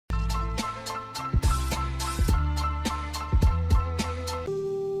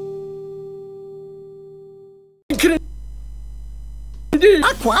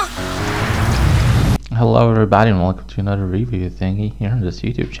Hello everybody and welcome to another review thingy here on this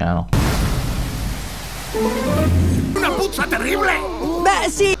YouTube channel.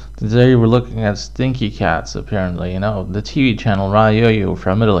 Today we're looking at Stinky Cats, apparently, you know, the TV channel Yoyo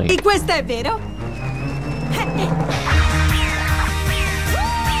from Italy. E questo è vero?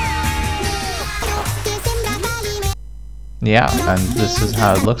 Yeah, and this is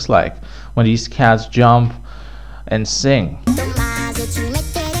how it looks like when these cats jump and sing.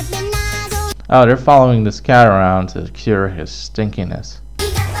 Oh, they're following this cat around to cure his stinkiness.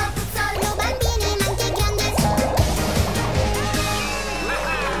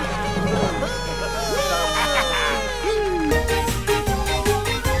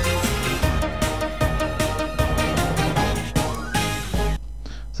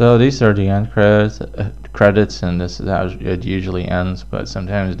 So these are the end credits, and this is how it usually ends, but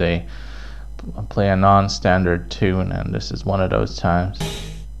sometimes they play a non-standard tune, and this is one of those times.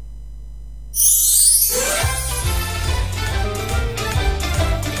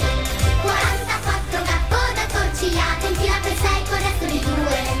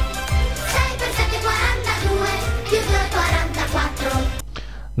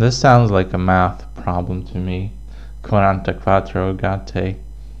 This sounds like a math problem to me. 44 gatte.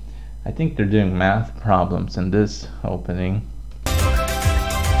 I think they're doing math problems in this opening.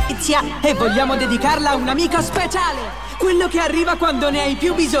 E vogliamo dedicarla a un amico speciale, quello che arriva quando ne hai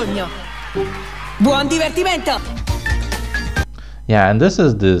più bisogno. Buon divertimento! Yeah, and this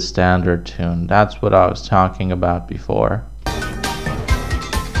is the standard tune. That's what I was talking about before.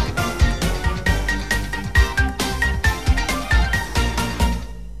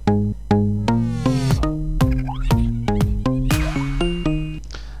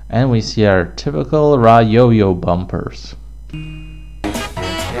 And we see our typical Yoyo bumpers.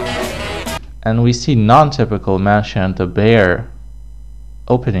 And we see non-typical Masha and the Bear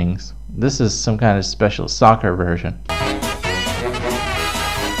openings. This is some kind of special soccer version.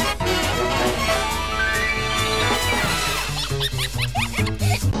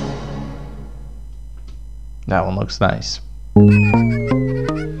 That one looks nice.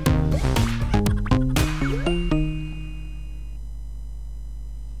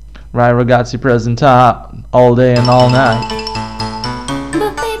 Right, ragazzi, presenta all day and all night.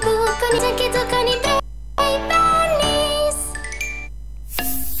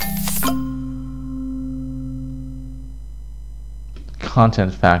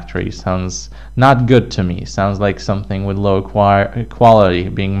 Content Factory sounds not good to me. Sounds like something with low quality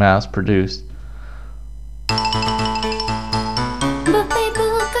being mass produced.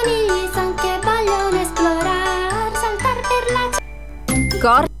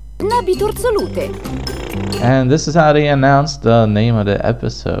 And this is how they announced the name of the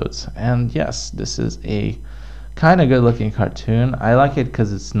episodes. And yes, this is a kind of good looking cartoon. I like it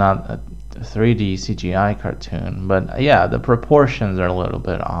because it's not a 3D CGI cartoon, but yeah, the proportions are a little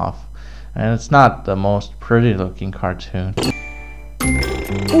bit off, and it's not the most pretty looking cartoon.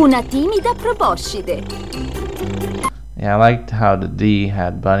 Una timida proboscide. Yeah, I liked how the D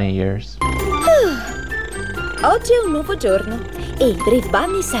had bunny ears. Oggi è un nuovo giorno e i Brave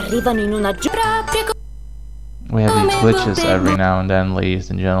Bunnies arrivano in una giornata. We have these glitches every now and then, ladies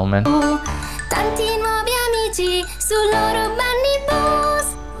and gentlemen. Tanti nuovi amici sul loro bunny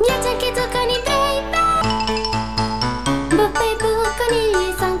bus. Viaggia anche tu con i Brave Buppe bu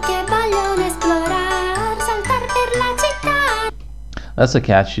conigli son che vogliono esplorare, saltar per la città. That's a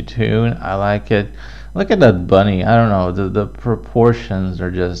catchy tune. I like it. Look at that bunny. I don't know. The proportions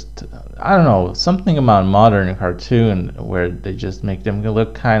are just, I don't know, something about modern cartoon where they just make them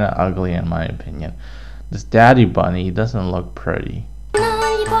look kind of ugly, in my opinion. This daddy bunny doesn't look pretty.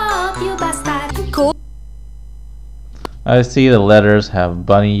 I see the letters have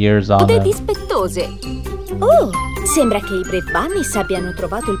bunny ears on them. Dispettose. Oh, sembra che i Brave Bunnies abbiano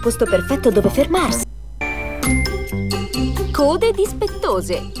trovato il posto perfetto dove fermarsi. Code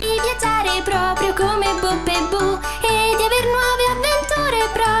dispettose. Di viaggiare proprio come Boppe e Bu e di aver nuove avventure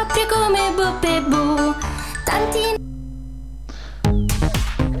proprio come Boppe e Bu. Tanti.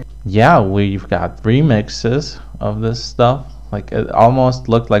 Yeah, we've got remixes of this stuff. Like, it almost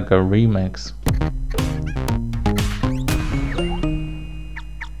looked like a remix.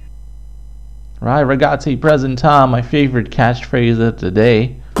 Right, ragazzi, presenta, my favorite catchphrase of the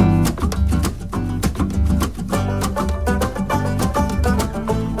day.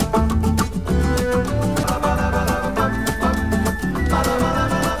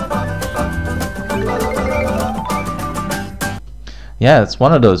 Yeah, it's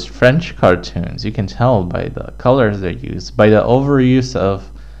one of those French cartoons. You can tell by the colors they use, by the overuse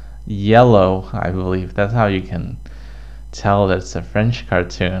of yellow, I believe. That's how you can tell that it's a French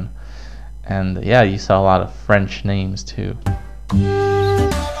cartoon. And yeah, you saw a lot of French names too.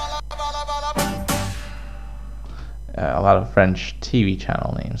 A lot of French TV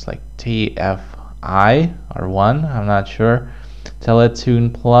channel names like TFI or 1, I'm not sure.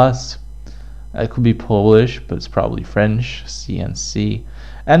 Teletoon Plus. It could be Polish, but it's probably French. CNC.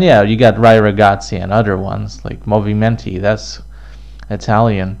 And yeah, you got Rai Ragazzi and other ones like Movimenti. That's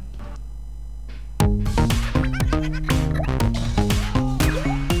Italian.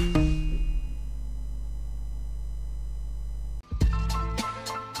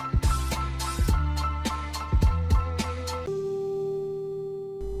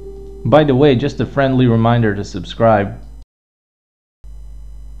 By the way, just a friendly reminder to subscribe.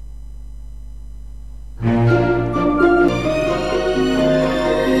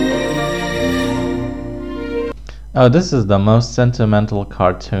 Oh, this is the most sentimental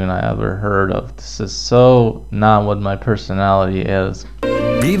cartoon I ever heard of. This is so not what my personality is.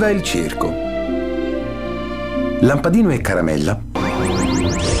 Viva il circo. Lampadino e caramella.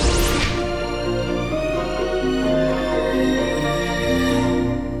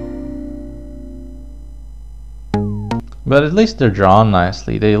 But at least they're drawn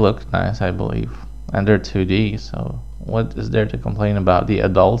nicely. They look nice, I believe. And they're 2D, so what is there to complain about? The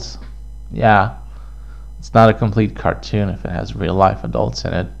adults? Yeah. It's not a complete cartoon if it has real life adults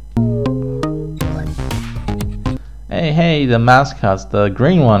in it. Hey, the mascots. The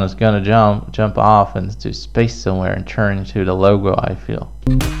green one is gonna jump off into space somewhere and turn into the logo, I feel.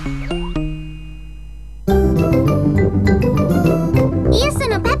 Io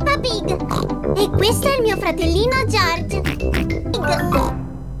sono Peppa Pig e questo è il mio fratellino George.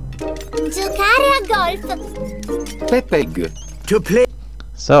 Giocare a golf. Peppa Pig. To play.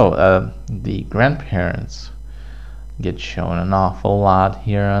 So, the grandparents get shown an awful lot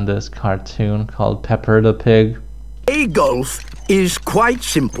here on this cartoon called Pepper the Pig. A golf is quite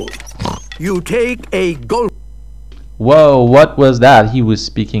simple. You take a golf. Whoa, what was that? He was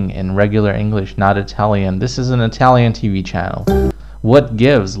speaking in regular English, not Italian. This is an Italian TV channel. What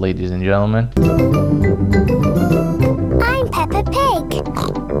gives, ladies and gentlemen? I'm Peppa Pig.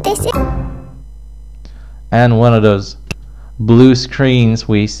 This is... And one of those blue screens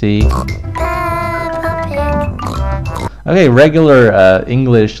we see. Okay, regular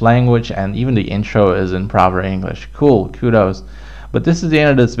English language, and even the intro is in proper English. Cool, kudos. But this is the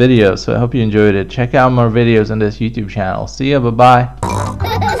end of this video, so I hope you enjoyed it. Check out more videos on this YouTube channel. See ya, bye-bye.